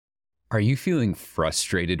Are you feeling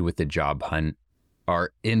frustrated with the job hunt?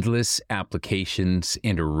 Are endless applications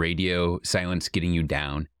and radio silence getting you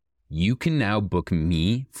down? You can now book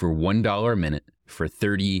me for $1 a minute for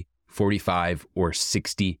 30, 45, or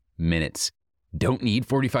 60 minutes. Don't need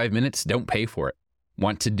 45 minutes? Don't pay for it.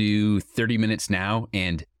 Want to do 30 minutes now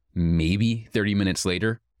and maybe 30 minutes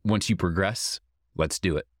later? Once you progress, let's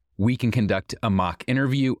do it. We can conduct a mock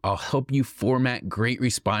interview. I'll help you format great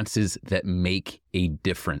responses that make a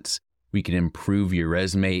difference. We can improve your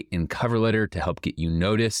resume and cover letter to help get you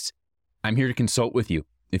noticed. I'm here to consult with you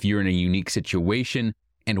if you're in a unique situation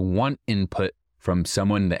and want input from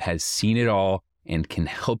someone that has seen it all and can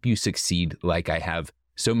help you succeed like I have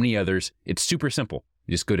so many others. It's super simple.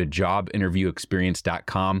 Just go to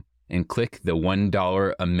jobinterviewexperience.com and click the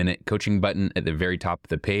 $1 a minute coaching button at the very top of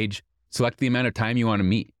the page. Select the amount of time you want to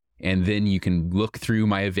meet, and then you can look through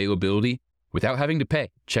my availability without having to pay.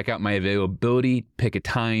 Check out my availability, pick a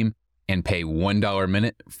time, and pay $1 a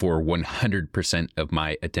minute for 100% of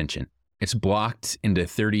my attention. It's blocked into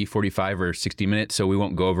 30, 45, or 60 minutes, so we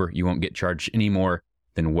won't go over. You won't get charged any more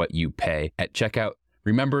than what you pay at checkout.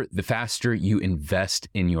 Remember, the faster you invest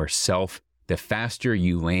in yourself, the faster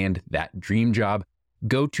you land that dream job.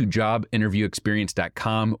 Go to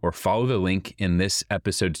jobinterviewexperience.com or follow the link in this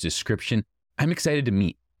episode's description. I'm excited to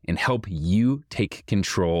meet and help you take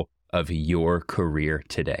control of your career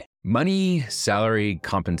today. Money, salary,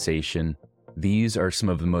 compensation. These are some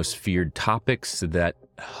of the most feared topics that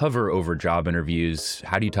hover over job interviews.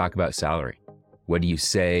 How do you talk about salary? What do you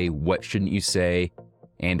say? What shouldn't you say?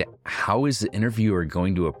 And how is the interviewer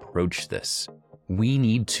going to approach this? We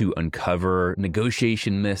need to uncover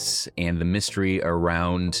negotiation myths and the mystery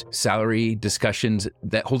around salary discussions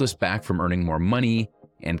that hold us back from earning more money.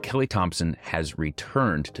 And Kelli Thompson has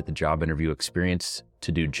returned to the job interview experience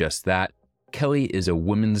to do just that. Kelli is a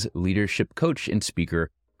women's leadership coach and speaker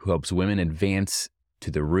who helps women advance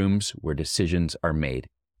to the rooms where decisions are made.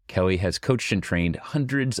 Kelli has coached and trained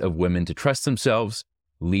hundreds of women to trust themselves,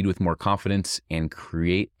 lead with more confidence, and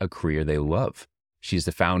create a career they love. She's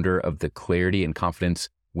the founder of the Clarity and Confidence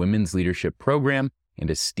Women's Leadership Program and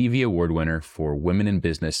a Stevie Award winner for Women in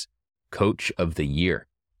Business Coach of the Year.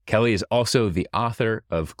 Kelli is also the author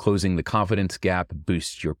of Closing the Confidence Gap,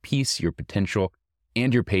 Boost Your Peace, Your Potential,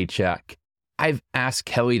 and Your Paycheck. I've asked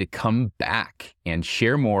Kelli to come back and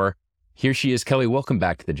share more. Here she is. Kelli, welcome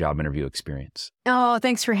back to the job interview experience. Oh,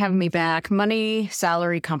 thanks for having me back. Money,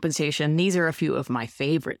 salary, compensation. These are a few of my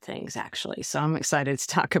favorite things, actually. So I'm excited to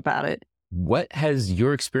talk about it. What has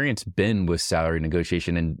your experience been with salary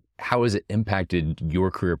negotiation and how has it impacted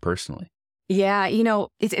your career personally? Yeah,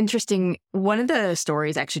 it's interesting. One of the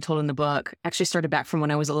stories actually told in the book actually started back from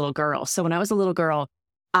when I was a little girl. So when I was a little girl,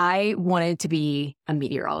 I wanted to be a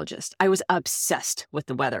meteorologist. I was obsessed with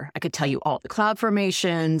the weather. I could tell you all the cloud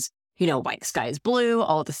formations, why the sky is blue,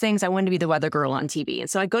 all the things. I wanted to be the weather girl on TV. And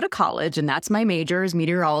so I go to college and that's my major is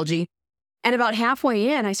meteorology. And about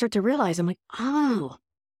halfway in, I start to realize, I'm like, oh,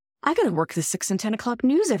 I got to work the 6 and 10 o'clock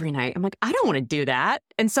news every night. I'm like, I don't want to do that.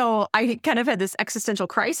 And so I kind of had this existential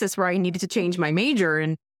crisis where I needed to change my major.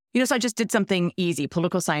 And, so I just did something easy,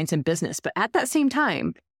 political science and business. But at that same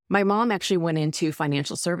time, my mom actually went into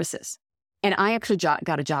financial services and I actually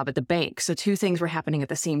got a job at the bank. So two things were happening at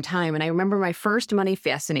the same time. And I remember my first money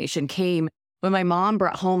fascination came when my mom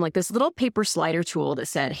brought home like this little paper slider tool that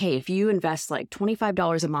said, hey, if you invest like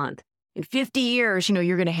 $25 a month, in 50 years,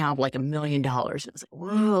 you're going to have like $1 million. And I was like,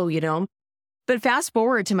 whoa, But fast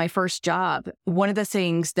forward to my first job, one of the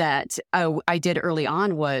things that I did early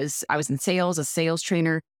on was I was in sales, a sales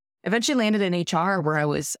trainer, eventually landed in HR where I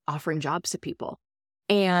was offering jobs to people.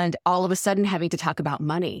 And all of a sudden having to talk about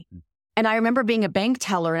money. And I remember being a bank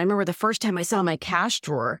teller. And I remember the first time I saw my cash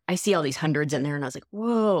drawer, I see all these hundreds in there and I was like,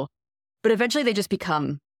 whoa. But eventually they just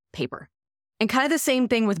become paper. And kind of the same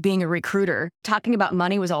thing with being a recruiter. Talking about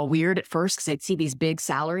money was all weird at first because I'd see these big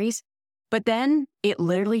salaries. But then it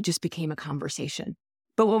literally just became a conversation.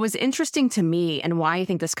 But what was interesting to me and why I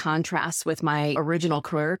think this contrasts with my original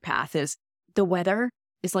career path is the weather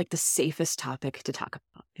is like the safest topic to talk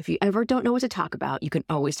about. If you ever don't know what to talk about, you can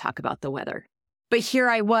always talk about the weather. But here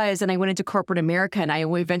I was, and I went into corporate America, and I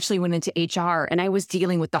eventually went into HR, and I was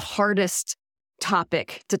dealing with the hardest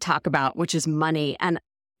topic to talk about, which is money. And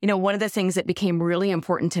one of the things that became really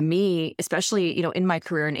important to me, especially, in my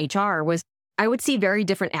career in HR, was I would see very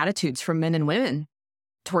different attitudes from men and women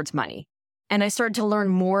towards money. And I started to learn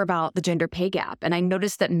more about the gender pay gap. And I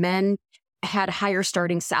noticed that men had higher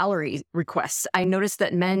starting salary requests. I noticed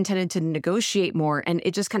that men tended to negotiate more. And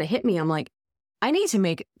it just kind of hit me. I'm like, I need to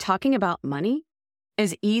make talking about money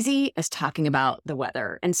as easy as talking about the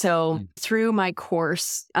weather. And so through my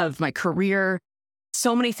course of my career,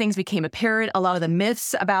 so many things became apparent. A lot of the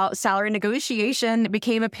myths about salary negotiation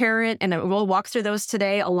became apparent. And we'll walk through those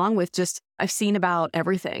today, along with just, I've seen about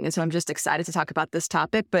everything. And so I'm just excited to talk about this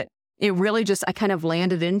topic. But it really just, I kind of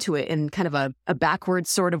landed into it in kind of a backwards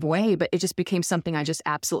sort of way. But it just became something I just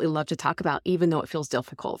absolutely love to talk about, even though it feels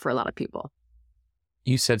difficult for a lot of people.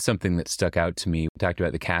 You said something that stuck out to me. We talked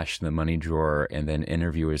about the cash in the money drawer, and then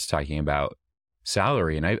interviewers talking about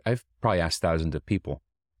salary. And I've probably asked thousands of people,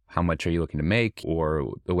 how much are you looking to make?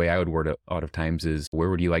 Or the way I would word it a lot of times is, where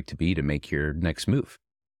would you like to be to make your next move?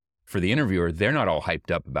 For the interviewer, they're not all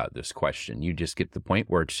hyped up about this question. You just get to the point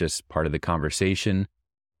where it's just part of the conversation.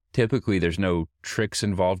 Typically, there's no tricks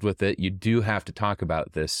involved with it. You do have to talk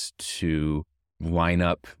about this to line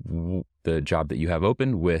up the job that you have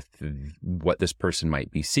open with what this person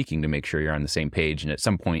might be seeking to make sure you're on the same page. And at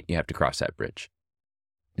some point, you have to cross that bridge.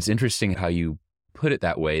 It's interesting how you put it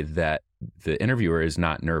that way, that the interviewer is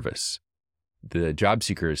not nervous. The job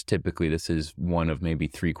seeker is typically, this is one of maybe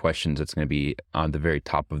 3 questions that's going to be on the very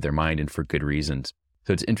top of their mind, and for good reasons.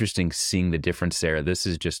 So it's interesting seeing the difference there. This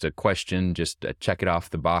is just a question, just a check it off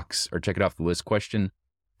the box or check it off the list question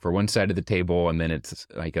for one side of the table. And then it's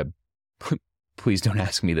like a, please don't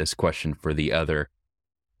ask me this question for the other.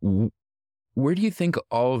 Where do you think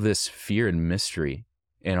all of this fear and mystery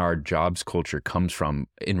in our jobs culture comes from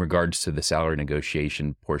in regards to the salary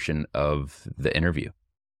negotiation portion of the interview?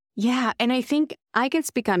 Yeah. And I think I can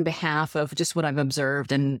speak on behalf of just what I've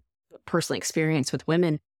observed and personally experienced with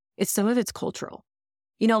women. Some of it's cultural.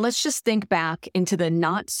 Let's just think back into the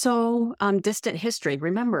not so distant history.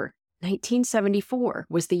 Remember, 1974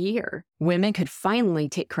 was the year women could finally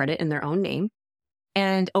take credit in their own name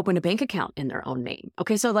and open a bank account in their own name.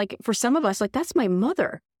 Okay. So like for some of us, like that's my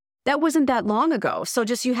mother. That wasn't that long ago. So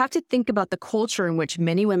just, you have to think about the culture in which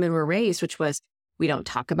many women were raised, which was, we don't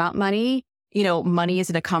talk about money. Money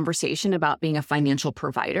isn't a conversation about being a financial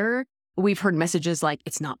provider. We've heard messages like,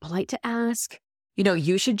 it's not polite to ask.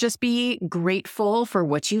 You should just be grateful for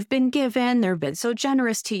what you've been given. They've been so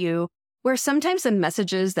generous to you. Where sometimes the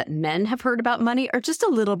messages that men have heard about money are just a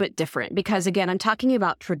little bit different. Because again, I'm talking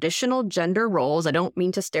about traditional gender roles. I don't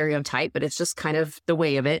mean to stereotype, but it's just kind of the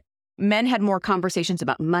way of it. Men had more conversations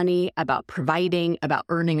about money, about providing, about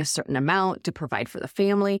earning a certain amount to provide for the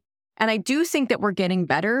family. And I do think that we're getting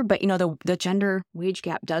better, but the gender wage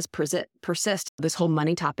gap does persist. This whole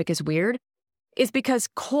money topic is weird. It's because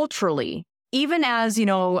culturally, even as,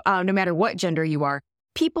 no matter what gender you are,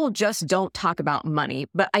 people just don't talk about money.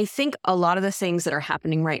 But I think a lot of the things that are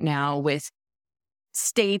happening right now with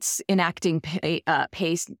states enacting pay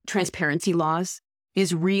transparency laws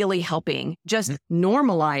is really helping just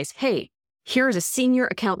normalize, hey, here's a senior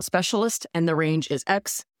account specialist and the range is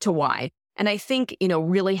X to Y. And I think,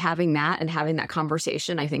 really having that and having that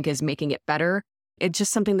conversation, I think is making it better. It's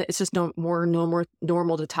just something that it's just more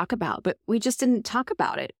normal to talk about. But we just didn't talk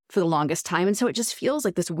about it for the longest time. And so it just feels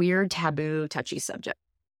like this weird, taboo, touchy subject.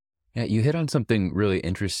 Yeah, you hit on something really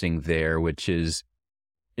interesting there, which is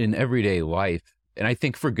in everyday life, and I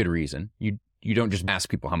think for good reason, you don't just ask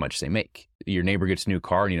people how much they make. Your neighbor gets a new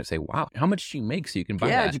car and you don't say, wow, how much do you make so you can buy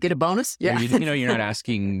that? Yeah, did you get a bonus? Yeah. You're not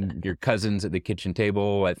asking your cousins at the kitchen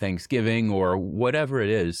table at Thanksgiving or whatever it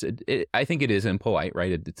is. I think it is impolite,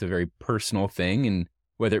 right? It's a very personal thing. And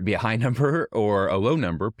whether it be a high number or a low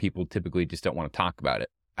number, people typically just don't want to talk about it.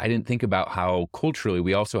 I didn't think about how culturally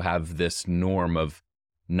we also have this norm of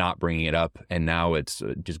not bringing it up. And now it's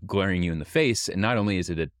just glaring you in the face. And not only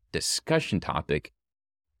is it a discussion topic,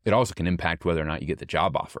 it also can impact whether or not you get the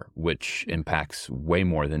job offer, which impacts way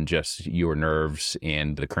more than just your nerves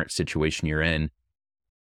and the current situation you're in.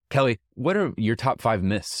 Kelli, what are your top 5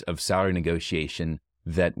 myths of salary negotiation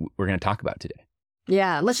that we're going to talk about today?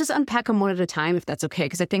 Yeah, let's just unpack them one at a time, if that's okay,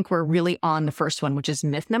 because I think we're really on the first one, which is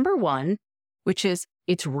myth number 1, which is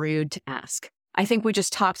it's rude to ask. I think we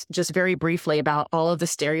just talked just very briefly about all of the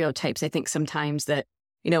stereotypes. I think sometimes that,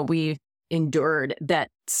 we endured that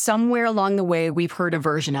somewhere along the way, we've heard a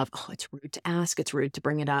version of, oh, it's rude to ask, it's rude to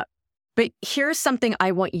bring it up. But here's something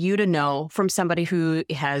I want you to know from somebody who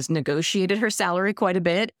has negotiated her salary quite a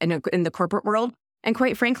bit in the corporate world. And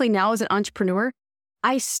quite frankly, now as an entrepreneur,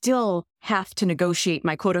 I still have to negotiate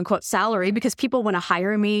my quote unquote salary because people want to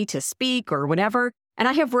hire me to speak or whatever. And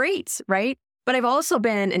I have rates, right? But I've also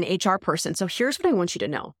been an HR person. So here's what I want you to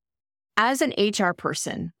know. As an HR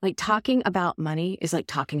person, like talking about money is like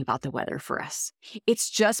talking about the weather for us. It's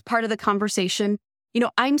just part of the conversation.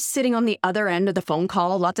 I'm sitting on the other end of the phone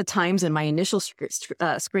call lots of times in my initial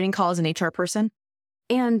screening call as an HR person.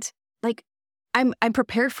 And like, I'm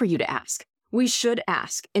prepared for you to ask. We should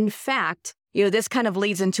ask. In fact, this kind of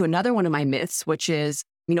leads into another one of my myths, which is,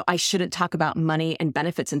 I shouldn't talk about money and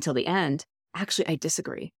benefits until the end. Actually, I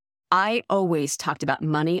disagree. I always talked about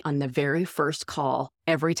money on the very first call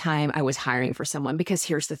every time I was hiring for someone, because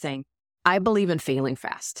here's the thing. I believe in failing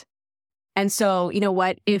fast. And so, you know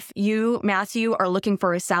what? If you, Matthew, are looking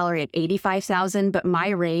for a salary at $85,000, but my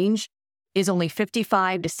range is only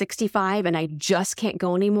 55 to 65 and I just can't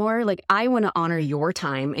go anymore, like, I want to honor your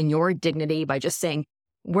time and your dignity by just saying,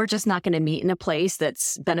 we're just not going to meet in a place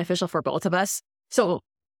that's beneficial for both of us. So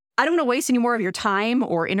I don't want to waste any more of your time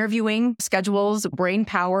or interviewing schedules, brain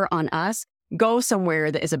power on us. Go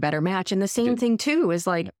somewhere that is a better match. And the same thing too is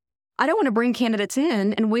like, I don't want to bring candidates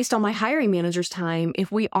in and waste all my hiring manager's time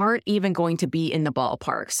if we aren't even going to be in the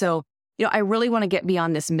ballpark. So, you know, I really want to get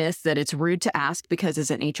beyond this myth that it's rude to ask, because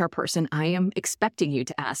as an HR person, I am expecting you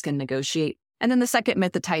to ask and negotiate. And then the second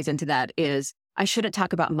myth that ties into that is I shouldn't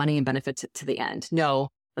talk about money and benefits to the end. No,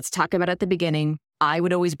 let's talk about it at the beginning. I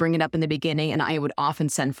would always bring it up in the beginning, and I would often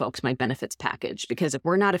send folks my benefits package, because if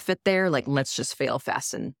we're not a fit there, like, let's just fail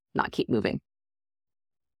fast and not keep moving.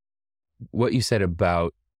 What you said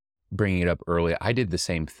about bringing it up early, I did the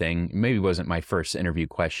same thing. Maybe it wasn't my first interview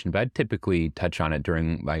question, but I'd typically touch on it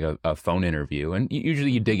during like a phone interview. And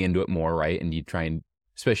usually you dig into it more, right? And you try and,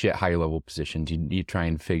 especially at higher level positions, you try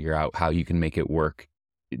and figure out how you can make it work.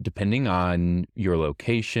 Depending on your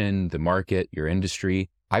location, the market, your industry,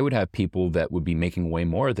 I would have people that would be making way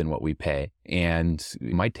more than what we pay. And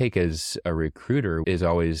my take as a recruiter is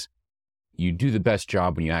always, you do the best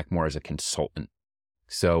job when you act more as a consultant.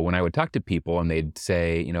 So when I would talk to people and they'd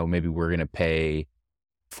say, you know, maybe we're going to pay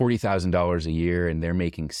 $40,000 a year and they're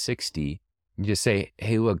making 60, you just say,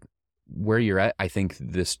 hey, look, where you're at, I think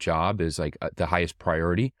this job is like the highest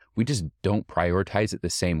priority. We just don't prioritize it the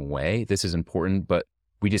same way. This is important, but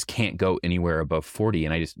we just can't go anywhere above 40,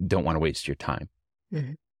 and I just don't want to waste your time.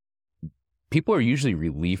 Mm-hmm. People are usually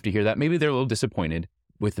relieved to hear that. Maybe they're a little disappointed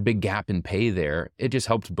with the big gap in pay there. It just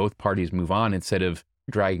helps both parties move on instead of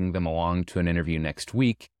dragging them along to an interview next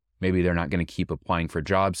week. Maybe they're not going to keep applying for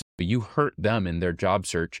jobs, but you hurt them in their job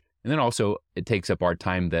search. And then also it takes up our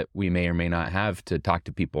time that we may or may not have to talk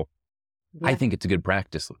to people. Yeah. I think it's a good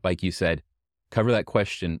practice. Like you said, cover that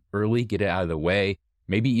question early, get it out of the way,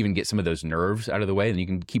 maybe even get some of those nerves out of the way, and you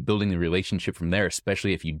can keep building the relationship from there,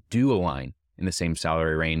 especially if you do align in the same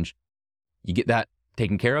salary range. You get that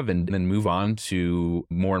taken care of and then move on to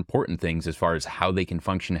more important things as far as how they can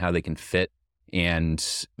function, how they can fit,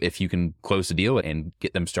 and if you can close the deal and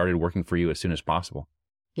get them started working for you as soon as possible.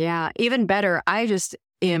 Yeah, even better. I just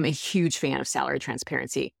am a huge fan of salary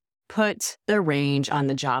transparency. Put the range on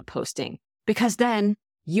the job posting, because then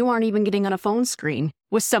you aren't even getting on a phone screen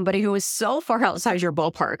with somebody who is so far outside your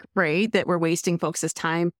ballpark, right? That we're wasting folks'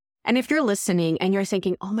 time. And if you're listening and you're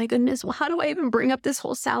thinking, oh my goodness, well, how do I even bring up this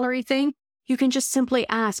whole salary thing? You can just simply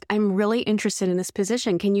ask, I'm really interested in this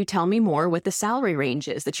position. Can you tell me more what the salary range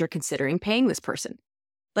is that you're considering paying this person?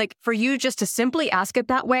 Like, for you just to simply ask it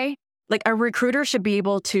that way, like, a recruiter should be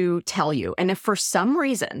able to tell you. And if for some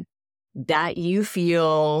reason that you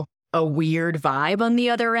feel a weird vibe on the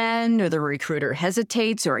other end, or the recruiter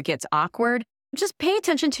hesitates, or it gets awkward, just pay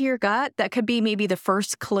attention to your gut. That could be maybe the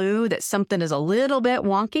first clue that something is a little bit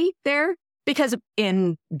wonky there. Because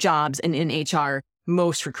in jobs and in HR,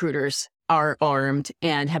 most recruiters are armed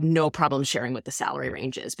and have no problem sharing what the salary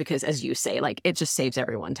range is, because, as you say, like, it just saves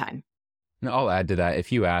everyone time. And I'll add to that,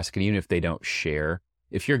 if you ask, and even if they don't share,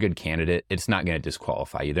 if you're a good candidate, it's not going to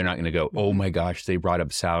disqualify you. They're not going to go, oh my gosh, they brought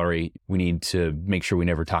up salary. We need to make sure we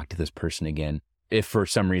never talk to this person again. If for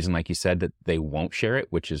some reason, like you said, that they won't share it,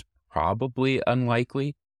 which is probably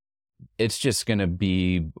unlikely, it's just going to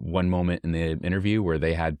be one moment in the interview where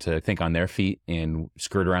they had to think on their feet and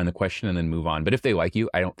skirt around the question and then move on. But if they like you,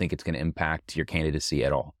 I don't think it's going to impact your candidacy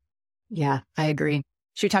at all. Yeah, I agree.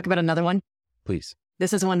 Should we talk about another one? Please.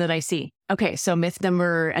 This is one that I see. Okay, so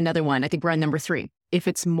another one. I think we're on number 3. If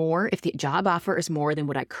the job offer is more than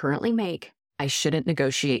what I currently make, I shouldn't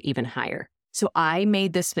negotiate even higher. So I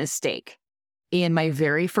made this mistake in my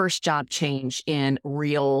very first job change in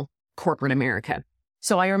real corporate America.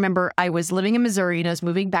 So I remember I was living in Missouri and I was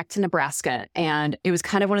moving back to Nebraska. And it was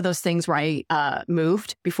kind of one of those things where I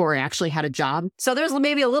moved before I actually had a job. So there's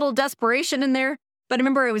maybe a little desperation in there. But I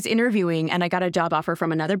remember I was interviewing and I got a job offer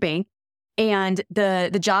from another bank. And the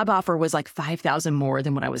job offer was like $5,000 more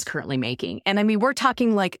than what I was currently making. And I mean, we're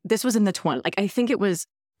talking like, this was in the 20s. Like, I think it was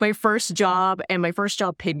my first job, and my first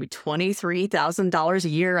job paid me $23,000 a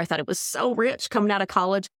year. I thought it was so rich coming out of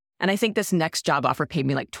college. And I think this next job offer paid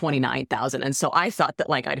me like $29,000. And so I thought that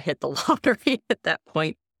like I'd hit the lottery at that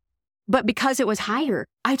point. But because it was higher,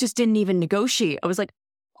 I just didn't even negotiate. I was like,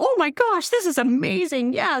 oh my gosh, this is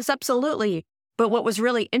amazing. Yes, absolutely. But what was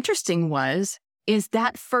really interesting is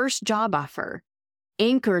that first job offer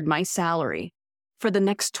anchored my salary for the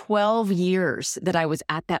next 12 years that I was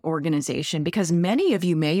at that organization, because many of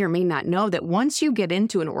you may or may not know that once you get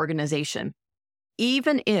into an organization,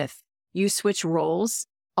 even if you switch roles,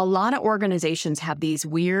 a lot of organizations have these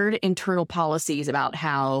weird internal policies about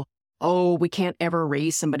how, oh, we can't ever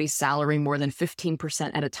raise somebody's salary more than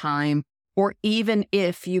 15% at a time. Or even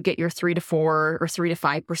if you get your 3 to 4 or 3 to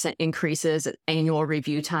 5% increases at annual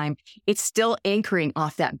review time, it's still anchoring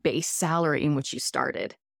off that base salary in which you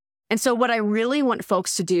started. And so what I really want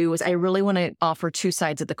folks to do is I really want to offer two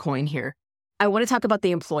sides of the coin here. I want to talk about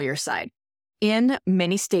the employer side. In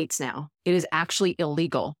many states now, it is actually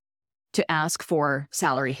illegal to ask for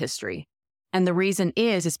salary history. And the reason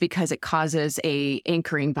is because it causes a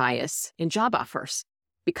anchoring bias in job offers,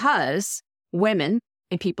 because women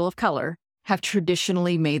and people of color have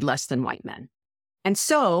traditionally made less than white men. And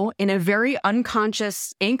so in a very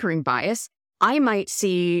unconscious anchoring bias, I might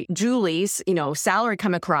see Julie's, salary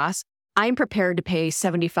come across. I'm prepared to pay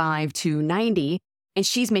 75 to 90, and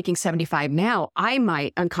she's making 75 now. I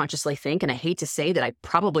might unconsciously think, and I hate to say that I've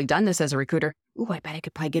probably done this as a recruiter, ooh, I bet I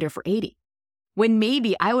could probably get her for 80. When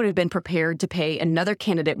maybe I would have been prepared to pay another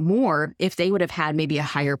candidate more if they would have had maybe a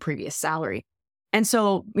higher previous salary. And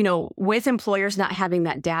so, with employers not having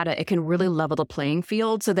that data, it can really level the playing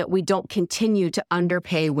field so that we don't continue to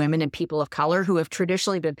underpay women and people of color who have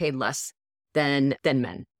traditionally been paid less than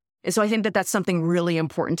men. And so I think that that's something really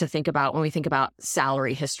important to think about when we think about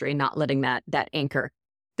salary history, not letting that anchor.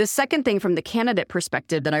 The second thing from the candidate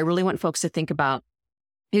perspective that I really want folks to think about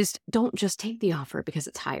is don't just take the offer because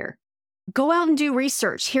it's higher. Go out and do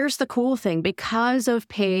research. Here's the cool thing. Because of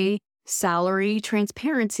pay, salary,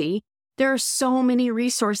 transparency, there are so many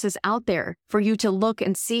resources out there for you to look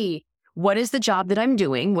and see what is the job that I'm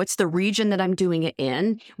doing? What's the region that I'm doing it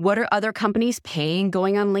in? What are other companies paying?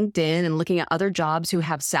 Going on LinkedIn and looking at other jobs who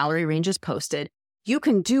have salary ranges posted. You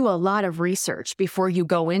can do a lot of research before you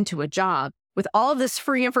go into a job with all of this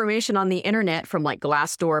free information on the internet from like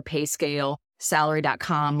Glassdoor, PayScale,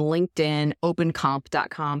 Salary.com, LinkedIn,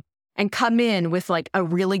 OpenComp.com, and come in with like a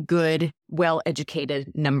really good,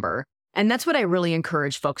 well-educated number. And that's what I really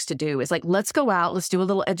encourage folks to do is like, let's go out, let's do a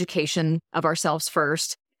little education of ourselves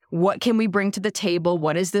first. What can we bring to the table?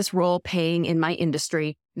 What is this role paying in my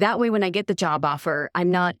industry? That way, when I get the job offer,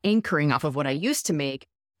 I'm not anchoring off of what I used to make.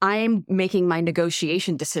 I'm making my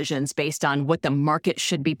negotiation decisions based on what the market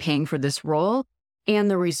should be paying for this role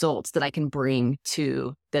and the results that I can bring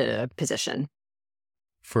to the position.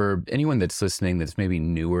 For anyone that's listening that's maybe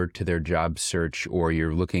newer to their job search, or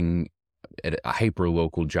you're looking at a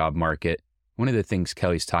hyper-local job market, one of the things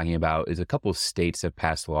Kelly's talking about is a couple of states have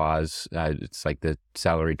passed laws, it's like the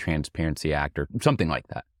Salary Transparency Act or something like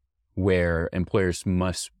that, where employers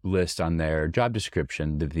must list on their job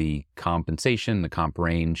description the compensation, the comp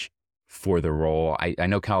range for the role. I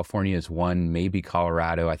know California is one, maybe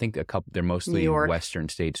Colorado. I think a couple, they're mostly Western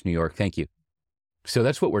states, New York. Thank you. So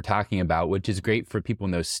that's what we're talking about, which is great for people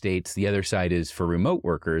in those states. The other side is for remote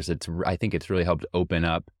workers. I think it's really helped open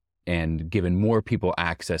up and given more people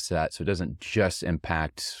access to that. So it doesn't just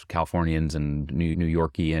impact Californians and New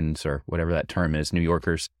Yorkians or whatever that term is, New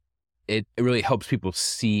Yorkers. It really helps people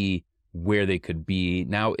see where they could be.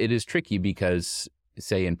 Now, it is tricky because,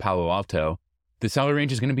 say, in Palo Alto, the salary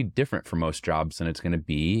range is going to be different for most jobs than it's going to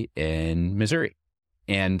be in Missouri.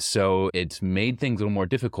 And so it's made things a little more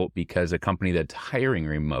difficult because a company that's hiring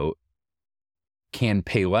remote can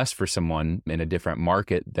pay less for someone in a different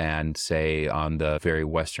market than, say, on the very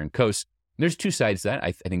Western coast. There's two sides to that.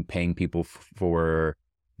 I think paying people for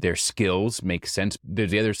their skills makes sense.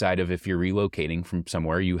 There's the other side of if you're relocating from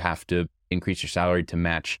somewhere, you have to increase your salary to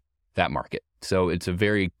match that market. So it's a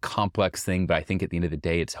very complex thing, but I think at the end of the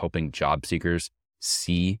day, it's helping job seekers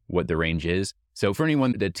see what the range is. So for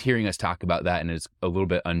anyone that's hearing us talk about that and is a little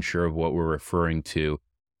bit unsure of what we're referring to,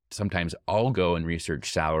 sometimes I'll go and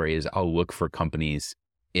research salaries. I'll look for companies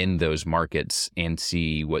in those markets and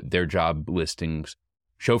see what their job listings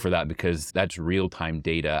show for that, because that's real-time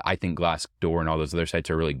data. I think Glassdoor and all those other sites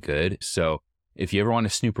are really good. So if you ever want to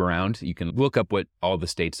snoop around, you can look up what all the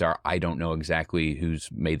states are. I don't know exactly who's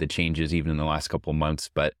made the changes even in the last couple of months,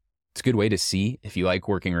 but it's a good way to see if you like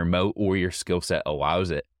working remote or your skill set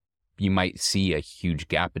allows it. You might see a huge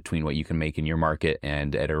gap between what you can make in your market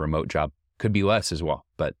and at a remote job. Could be less as well,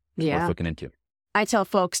 but worth looking into. I tell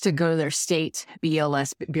folks to go to their state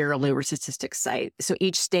BLS, Bureau of Labor Statistics site. So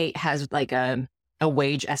each state has like a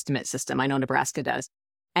wage estimate system. I know Nebraska does.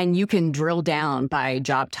 And you can drill down by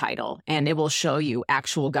job title and it will show you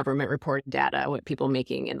actual government reported data, what people are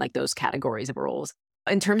making in like those categories of roles.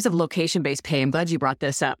 In terms of location-based pay, I'm glad you brought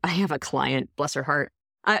this up. I have a client, bless her heart,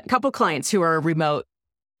 a couple clients who are remote.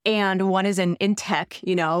 and one is in tech,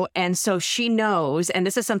 and so she knows, and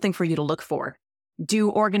this is something for you to look for.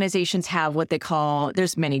 Do organizations have what they call,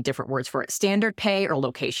 there's many different words for it, standard pay or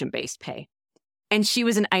location-based pay? And she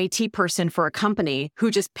was an IT person for a company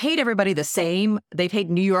who just paid everybody the same. They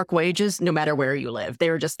paid New York wages no matter where you live.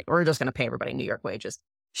 We're just going to pay everybody New York wages.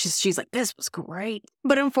 She's like, this was great.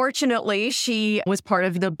 But unfortunately, she was part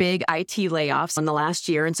of the big IT layoffs in the last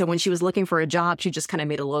year. And so when she was looking for a job, she just kind of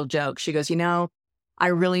made a little joke. She goes, I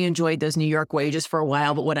really enjoyed those New York wages for a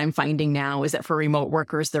while, but what I'm finding now is that for remote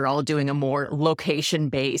workers, they're all doing a more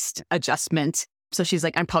location-based adjustment. So she's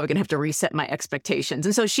like, I'm probably going to have to reset my expectations.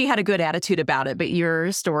 And so she had a good attitude about it, but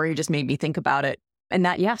your story just made me think about it. And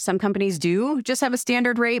that, some companies do just have a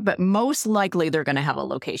standard rate, but most likely they're going to have a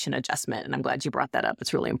location adjustment. And I'm glad you brought that up.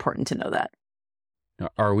 It's really important to know that.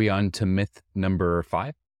 Are we on to myth number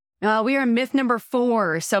 5? We are myth number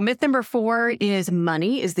 4. So myth number 4 is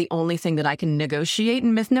money is the only thing that I can negotiate.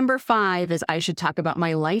 And myth number 5 is I should talk about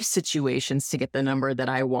my life situations to get the number that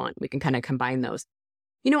I want. We can kind of combine those.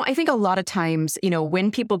 I think a lot of times,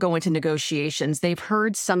 when people go into negotiations, they've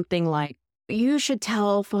heard something like, you should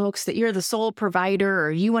tell folks that you're the sole provider,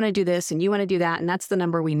 or you want to do this and you want to do that, and that's the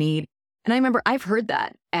number we need. And I remember I've heard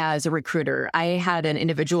that as a recruiter. I had an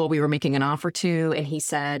individual we were making an offer to, and he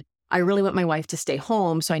said, I really want my wife to stay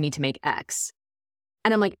home, so I need to make X.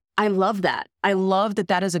 And I'm like, I love that. I love that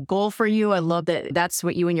that is a goal for you. I love that that's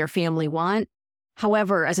what you and your family want.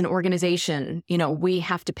 However, as an organization, we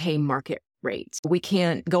have to pay market rates. We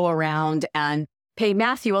can't go around and pay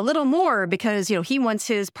Matthew a little more because, he wants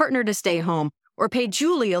his partner to stay home, or pay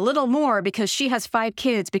Julie a little more because she has 5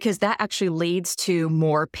 kids, because that actually leads to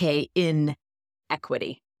more pay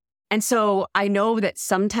inequity. And so I know that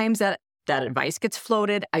sometimes that advice gets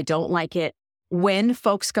floated. I don't like it. When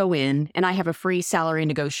folks go in, and I have a free salary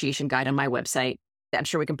negotiation guide on my website, I'm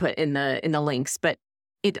sure we can put in the links, but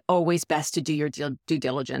it's always best to do your due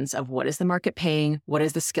diligence of what is the market paying, what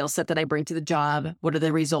is the skill set that I bring to the job, what are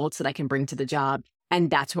the results that I can bring to the job.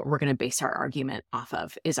 And that's what we're going to base our argument off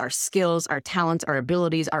of, is our skills, our talents, our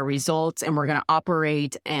abilities, our results, and we're going to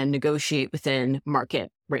operate and negotiate within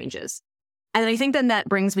market ranges. And I think then that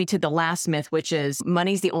brings me to the last myth, which is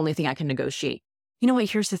money's the only thing I can negotiate. You know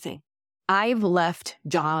what? Here's the thing. I've left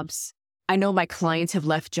jobs. I know my clients have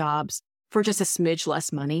left jobs for just a smidge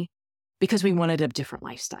less money because we wanted a different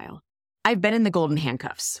lifestyle. I've been in the golden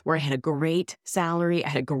handcuffs where I had a great salary, I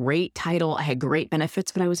had a great title, I had great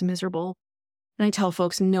benefits, but I was miserable. And I tell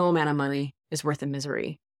folks, no amount of money is worth the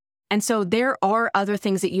misery. And so there are other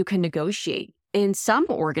things that you can negotiate. In some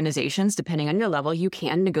organizations, depending on your level, you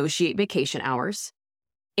can negotiate vacation hours.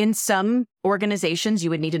 In some organizations, you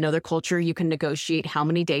would need to know their culture. You can negotiate how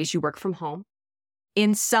many days you work from home.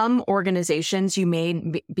 In some organizations, you may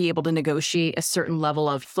be able to negotiate a certain level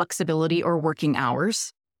of flexibility or working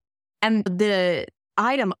hours. And the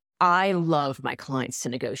item I love my clients to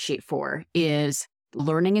negotiate for is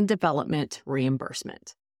learning and development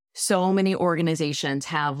reimbursement. So many organizations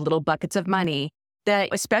have little buckets of money that,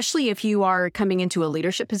 especially if you are coming into a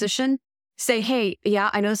leadership position, say, hey,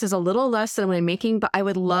 I know this is a little less than what I'm making, but I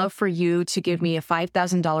would love for you to give me a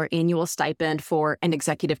 $5,000 annual stipend for an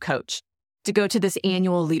executive coach, to go to this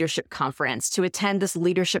annual leadership conference, to attend this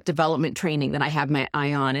leadership development training that I have my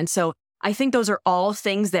eye on. And so I think those are all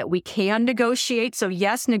things that we can negotiate. So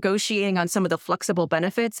yes, negotiating on some of the flexible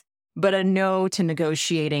benefits, but a no to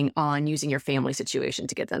negotiating on using your family situation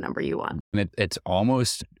to get the number you want. And it's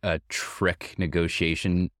almost a trick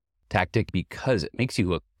negotiation tactic because it makes you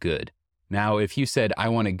look good. Now, if you said, I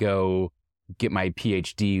want to go get my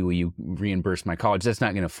PhD, will you reimburse my college? That's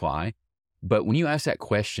not going to fly. But when you ask that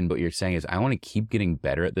question, what you're saying is, I want to keep getting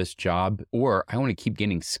better at this job, or I want to keep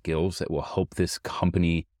getting skills that will help this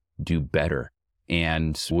company do better.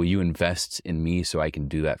 And will you invest in me so I can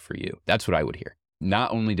do that for you? That's what I would hear.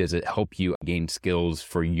 Not only does it help you gain skills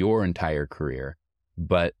for your entire career,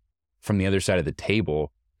 but from the other side of the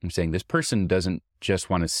table, I'm saying this person doesn't just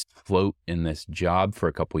want to float in this job for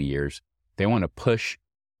a couple of years. They want to push,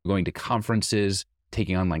 going to conferences,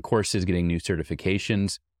 taking online courses, getting new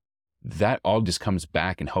certifications. That all just comes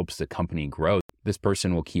back and helps the company grow. This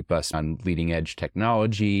person will keep us on leading edge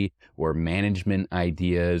technology or management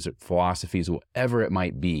ideas, or philosophies, whatever it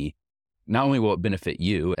might be. Not only will it benefit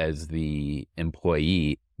you as the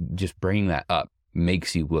employee, just bringing that up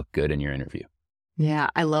makes you look good in your interview. Yeah,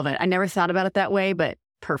 I love it. I never thought about it that way, but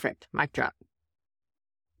perfect. Mic drop.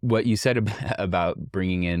 What you said about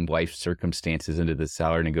bringing in life circumstances into the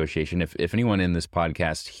salary negotiation, if anyone in this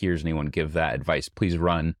podcast hears anyone give that advice, please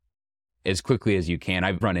run as quickly as you can.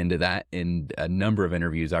 I've run into that in a number of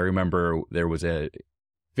interviews. I remember there was a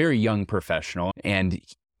very young professional, and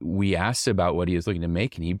we asked about what he was looking to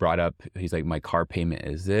make, and he brought up, he's like, my car payment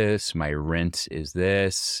is this, my rent is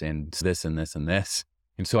this, and this, and this, and this.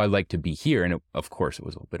 And so I'd like to be here. And of course, it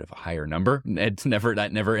was a bit of a higher number. That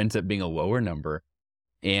never ends up being a lower number.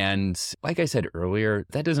 And like I said earlier,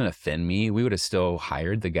 that doesn't offend me. We would have still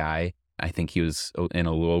hired the guy. I think he was in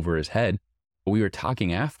a little over his head. But we were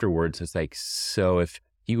talking afterwards. It's like, so if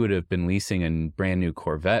he would have been leasing a brand new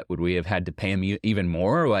Corvette, would we have had to pay him even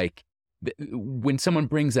more? Like, when someone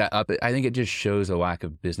brings that up, I think it just shows a lack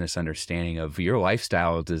of business understanding of your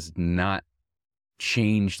lifestyle does not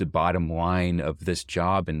change the bottom line of this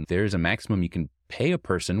job. And there's a maximum you can pay a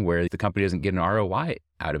person where the company doesn't get an ROI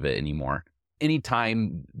out of it anymore.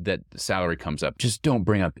 Anytime that salary comes up, just don't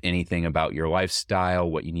bring up anything about your lifestyle,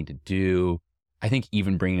 what you need to do. I think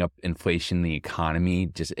even bringing up inflation, the economy,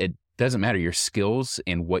 just it doesn't matter. Your skills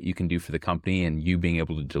and what you can do for the company and you being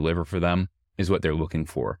able to deliver for them is what they're looking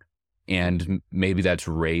for. And maybe that's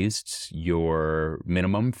raised your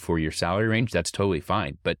minimum for your salary range. That's totally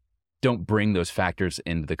fine. But don't bring those factors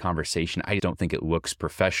into the conversation. I don't think it looks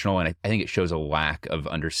professional. And I think it shows a lack of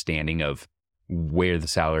understanding of where the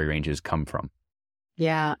salary ranges come from.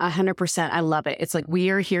 Yeah, 100%. I love it. It's like we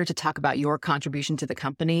are here to talk about your contribution to the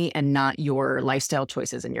company and not your lifestyle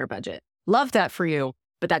choices and your budget. Love that for you,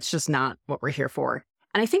 but that's just not what we're here for.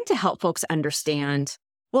 And I think to help folks understand,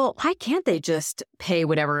 well, why can't they just pay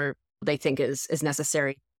whatever they think is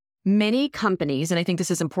necessary? Many companies, and I think this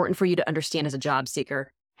is important for you to understand as a job seeker,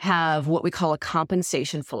 have what we call a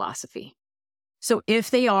compensation philosophy. So if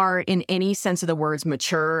they are, in any sense of the words,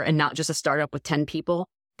 mature and not just a startup with 10 people,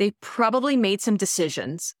 they probably made some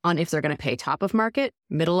decisions on if they're going to pay top of market,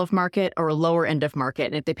 middle of market, or lower end of market.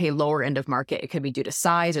 And if they pay lower end of market, it could be due to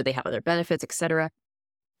size or they have other benefits, et cetera.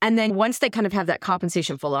 And then once they kind of have that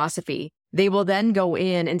compensation philosophy, they will then go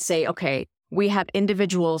in and say, okay, we have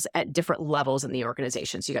individuals at different levels in the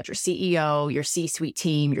organization. So you got your CEO, your C-suite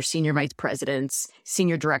team, your senior vice presidents,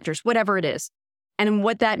 senior directors, whatever it is. And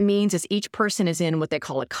what that means is each person is in what they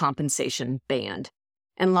call a compensation band.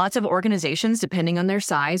 And lots of organizations, depending on their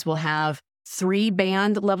size, will have 3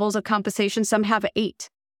 band levels of compensation. Some have 8.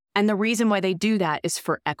 And the reason why they do that is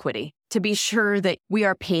for equity, to be sure that we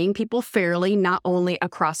are paying people fairly, not only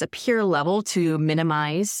across a peer level to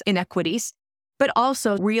minimize inequities, but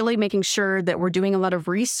also really making sure that we're doing a lot of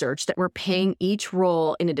research, that we're paying each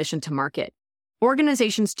role in addition to market.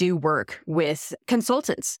 Organizations do work with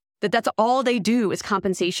consultants, that's all they do is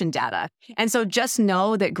compensation data. And so just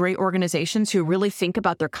know that great organizations who really think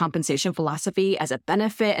about their compensation philosophy as a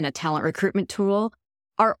benefit and a talent recruitment tool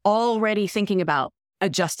are already thinking about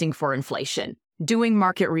adjusting for inflation, doing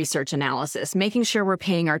market research analysis, making sure we're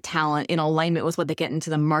paying our talent in alignment with what they get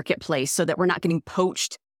into the marketplace so that we're not getting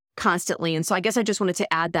poached constantly. And so I guess I just wanted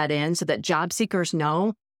to add that in so that job seekers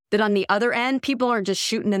know that on the other end, people aren't just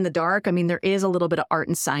shooting in the dark. I mean, there is a little bit of art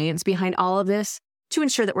and science behind all of this to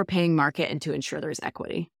ensure that we're paying market and to ensure there's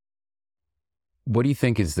equity. What do you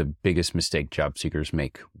think is the biggest mistake job seekers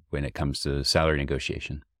make when it comes to salary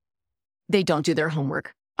negotiation? They don't do their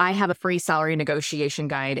homework. I have a free salary negotiation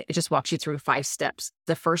guide. It just walks you through 5 steps.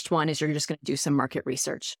 The first one is you're just going to do some market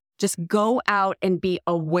research. Just go out and be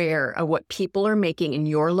aware of what people are making in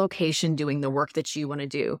your location doing the work that you want to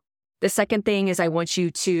do. The second thing is I want you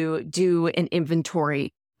to do an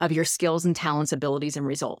inventory of your skills and talents, abilities, and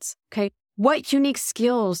results. Okay. What unique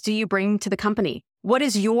skills do you bring to the company? What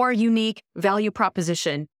is your unique value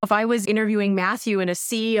proposition? If I was interviewing Matthew in a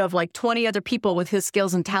sea of like 20 other people with his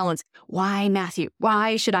skills and talents, why Matthew?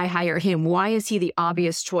 Why should I hire him? Why is he the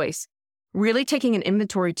obvious choice? Really taking an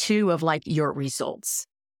inventory too of like your results.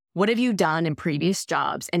 What have you done in previous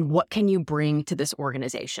jobs and what can you bring to this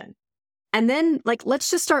organization? And then like, let's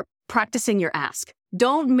just start practicing your ask.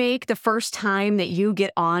 Don't make the first time that you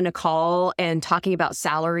get on a call and talking about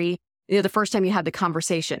salary, the first time you have the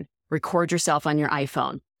conversation, record yourself on your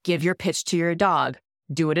iPhone, give your pitch to your dog,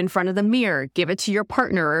 do it in front of the mirror, give it to your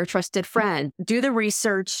partner or a trusted friend, do the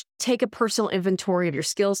research, take a personal inventory of your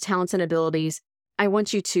skills, talents, and abilities. I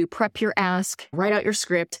want you to prep your ask, write out your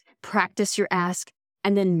script, practice your ask,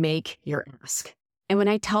 and then make your ask. And when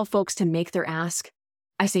I tell folks to make their ask,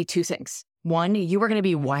 I say 2 things. 1, you are going to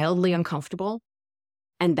be wildly uncomfortable,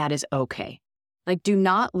 and that is okay. Like, do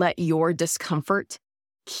not let your discomfort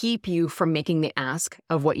keep you from making the ask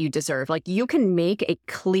of what you deserve. Like, you can make a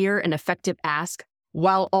clear and effective ask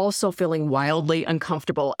while also feeling wildly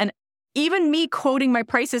uncomfortable. And even me quoting my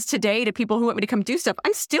prices today to people who want me to come do stuff,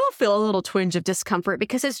 I still feel a little twinge of discomfort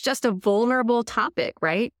because it's just a vulnerable topic,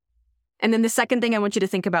 right? And then the second thing I want you to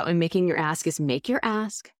think about when making your ask is make your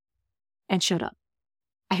ask and shut up.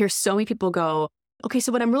 I hear so many people go, okay,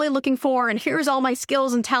 so what I'm really looking for, and here's all my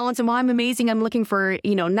skills and talents and why I'm amazing, I'm looking for,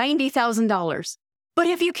 $90,000. But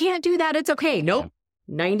if you can't do that, it's okay. Nope.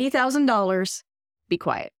 $90,000. Be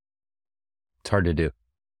quiet. It's hard to do.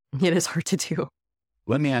 It is hard to do.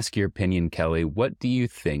 Let me ask your opinion, Kelli. What do you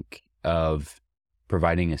think of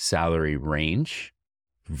providing a salary range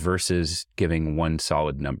versus giving one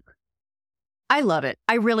solid number? I love it.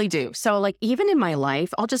 I really do. So even in my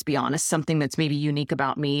life, I'll just be honest, something that's maybe unique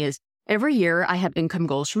about me is every year I have income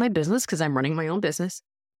goals for my business because I'm running my own business.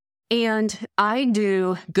 And I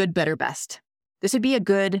do good, better, best. This would be a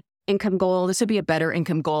good income goal. This would be a better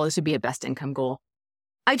income goal. This would be a best income goal.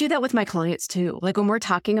 I do that with my clients too. When we're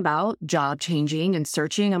talking about job changing and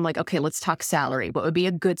searching, I'm like, okay, let's talk salary. What would be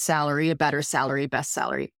a good salary, a better salary, best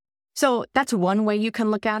salary? So that's one way you can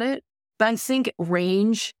look at it. But I think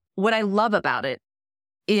range, what I love about it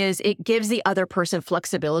is it gives the other person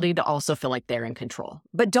flexibility to also feel like they're in control.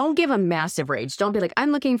 But don't give a massive range. Don't be like,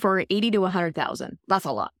 I'm looking for 80 to 100,000. That's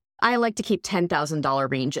a lot. I like to keep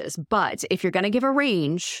 $10,000 ranges. But if you're going to give a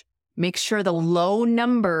range, make sure the low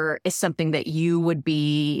number is something that you would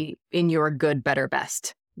be in your good, better,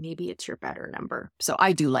 best. Maybe it's your better number. So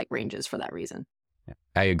I do like ranges for that reason.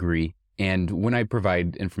 I agree. And when I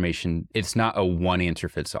provide information, it's not a one answer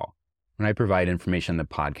fits all. When I provide information on the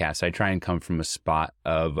podcast, I try and come from a spot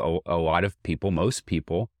of a lot of people, most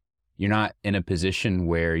people. You're not in a position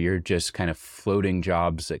where you're just kind of floating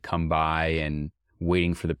jobs that come by and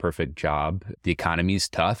waiting for the perfect job. The economy's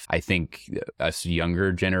tough. I think us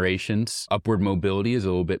younger generations, upward mobility is a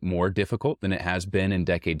little bit more difficult than it has been in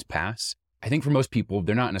decades past. I think for most people,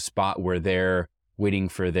 they're not in a spot where they're waiting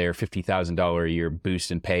for their $50,000 a year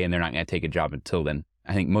boost in pay and they're not going to take a job until then.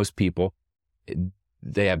 I think most people,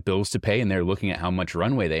 they have bills to pay and they're looking at how much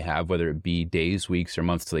runway they have, whether it be days, weeks, or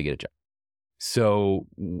months till they get a job. So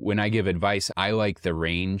when I give advice, I like the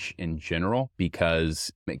range in general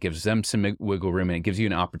because it gives them some wiggle room and it gives you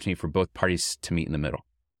an opportunity for both parties to meet in the middle.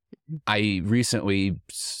 I recently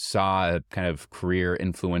saw a kind of career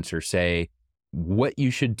influencer say, what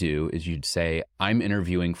you should do is you'd say, I'm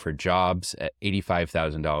interviewing for jobs at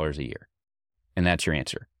 $85,000 a year. And that's your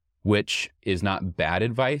answer, which is not bad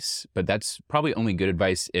advice, but that's probably only good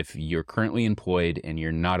advice if you're currently employed and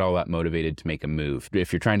you're not all that motivated to make a move.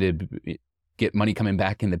 If you're trying to get money coming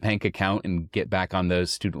back in the bank account and get back on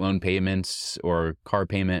those student loan payments or car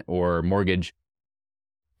payment or mortgage,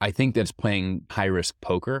 I think that's playing high risk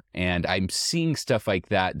poker. And I'm seeing stuff like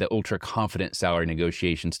that, the ultra confident salary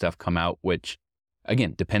negotiation stuff come out, which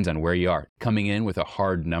again, depends on where you are. Coming in with a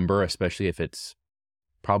hard number, especially if it's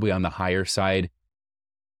probably on the higher side,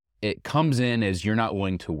 it comes in as you're not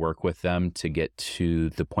willing to work with them to get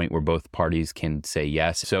to the point where both parties can say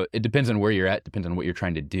yes. So it depends on where you're at, depends on what you're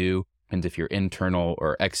trying to do. Depends if you're internal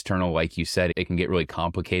or external. Like you said, it can get really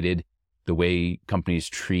complicated the way companies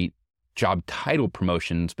treat job title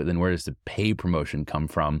promotions, but then where does the pay promotion come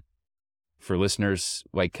from? For listeners,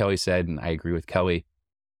 like Kelli said, and I agree with Kelli,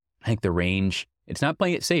 I think the range, it's not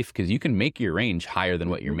playing it safe because you can make your range higher than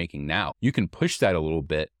what you're making now. You can push that a little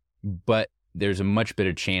bit, but there's a much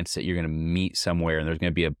better chance that you're going to meet somewhere and there's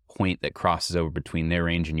going to be a point that crosses over between their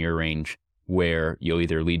range and your range where you'll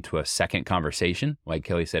either lead to a second conversation, like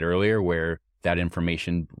Kelli said earlier, where that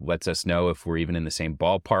information lets us know if we're even in the same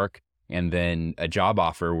ballpark, and then a job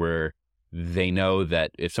offer where they know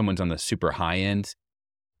that if someone's on the super high end,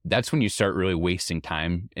 that's when you start really wasting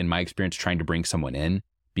time, in my experience, trying to bring someone in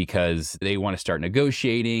because they want to start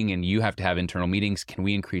negotiating and you have to have internal meetings. Can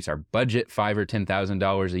we increase our budget $5,000 or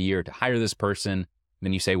 $10,000 a year to hire this person?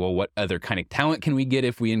 Then you say, well, what other kind of talent can we get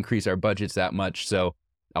if we increase our budgets that much? So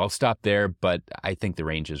I'll stop there, but I think the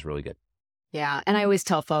range is really good. Yeah. And I always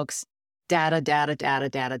tell folks,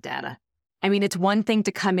 data. I mean, it's one thing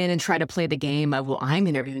to come in and try to play the game of, well, I'm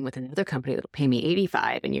interviewing with another company that'll pay me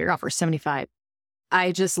 85 and you're offer 75.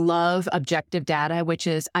 I just love objective data, which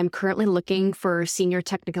is I'm currently looking for senior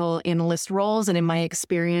technical analyst roles. And in my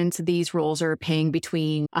experience, these roles are paying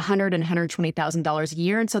between $100,000 and $120,000 a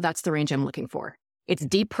year. And so that's the range I'm looking for. It's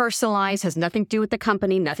depersonalized, has nothing to do with the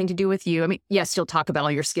company, nothing to do with you. I mean, yes, you'll talk about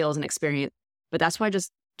all your skills and experience, but that's why I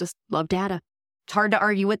just love data. It's hard to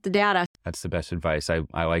argue with the data. That's the best advice.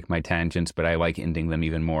 I like my tangents, but I like ending them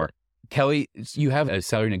even more. Kelli, you have a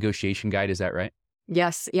salary negotiation guide, is that right?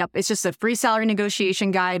 Yes. Yep. It's just a free salary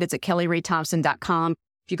negotiation guide. It's at kellyraythompson.com.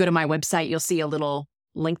 If you go to my website, you'll see a little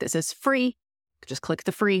link that says free. Just click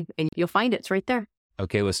the free and you'll find it. It's right there.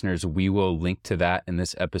 Okay, listeners, we will link to that in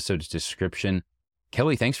this episode's description.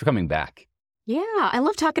 Kelli, thanks for coming back. Yeah, I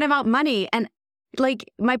love talking about money. And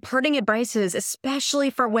my parting advice is, especially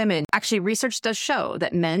for women, actually research does show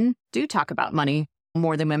that men do talk about money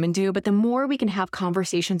more than women do. But the more we can have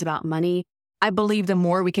conversations about money, I believe the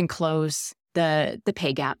more we can close the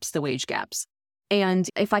pay gaps, the wage gaps. And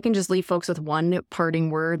if I can just leave folks with one parting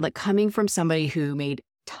word, like coming from somebody who made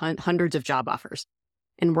hundreds of job offers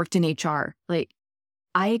and worked in HR, like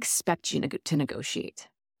I expect you to negotiate.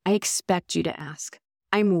 I expect you to ask.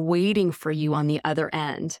 I'm waiting for you on the other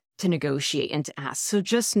end to negotiate and to ask. So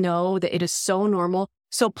just know that it is so normal.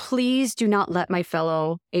 So please do not let my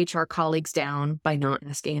fellow HR colleagues down by not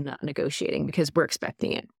asking and not negotiating, because we're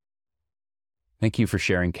expecting it. Thank you for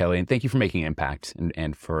sharing, Kelli, and thank you for making impact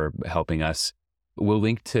and for helping us. We'll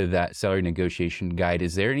link to that salary negotiation guide.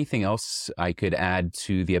 Is there anything else I could add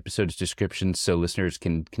to the episode's description so listeners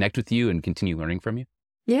can connect with you and continue learning from you?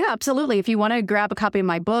 Yeah, absolutely. If you want to grab a copy of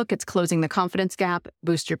my book, it's Closing the Confidence Gap,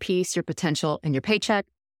 Boost Your Peace, Your Potential, and Your Paycheck.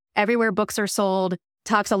 Everywhere books are sold.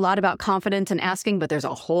 Talks a lot about confidence and asking, but there's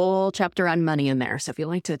a whole chapter on money in there. So if you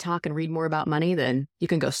like to talk and read more about money, then you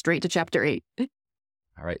can go straight to chapter 8.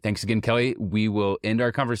 All right. Thanks again, Kelli. We will end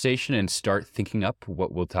our conversation and start thinking up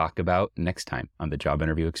what we'll talk about next time on the Job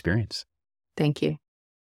Interview Experience. Thank you.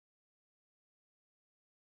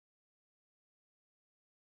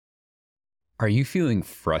 Are you feeling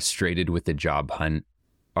frustrated with the job hunt?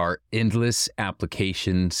 Are endless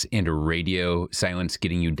applications and radio silence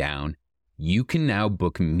getting you down? You can now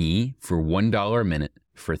book me for $1 a minute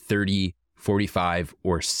for 30, 45,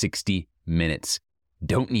 or 60 minutes.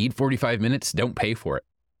 Don't need 45 minutes? Don't pay for it.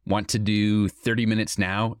 Want to do 30 minutes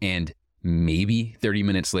now and maybe 30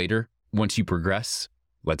 minutes later? Once you progress,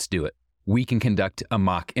 let's do it. We can conduct a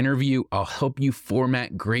mock interview. I'll help you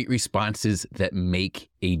format great responses that make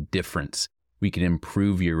a difference. We can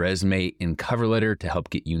improve your resume and cover letter to help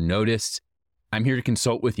get you noticed. I'm here to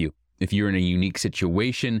consult with you if you're in a unique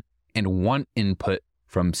situation and want input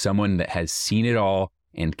from someone that has seen it all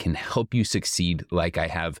and can help you succeed like I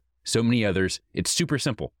have so many others. It's super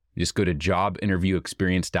simple. Just go to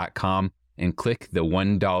jobinterviewexperience.com and click the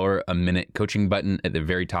 $1 a minute coaching button at the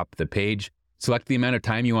very top of the page. Select the amount of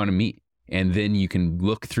time you want to meet, and then you can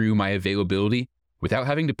look through my availability without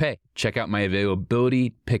having to pay. Check out my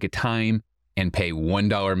availability, pick a time, and pay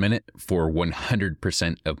 $1 a minute for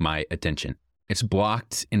 100% of my attention. It's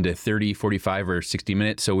blocked into 30, 45, or 60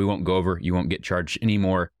 minutes, so we won't go over. You won't get charged any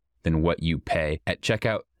more than what you pay at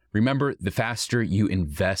checkout. Remember, the faster you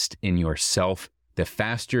invest in yourself, the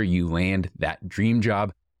faster you land that dream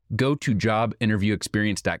job. Go to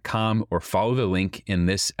jobinterviewexperience.com or follow the link in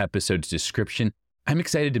this episode's description. I'm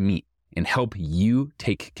excited to meet and help you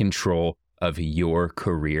take control of your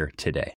career today.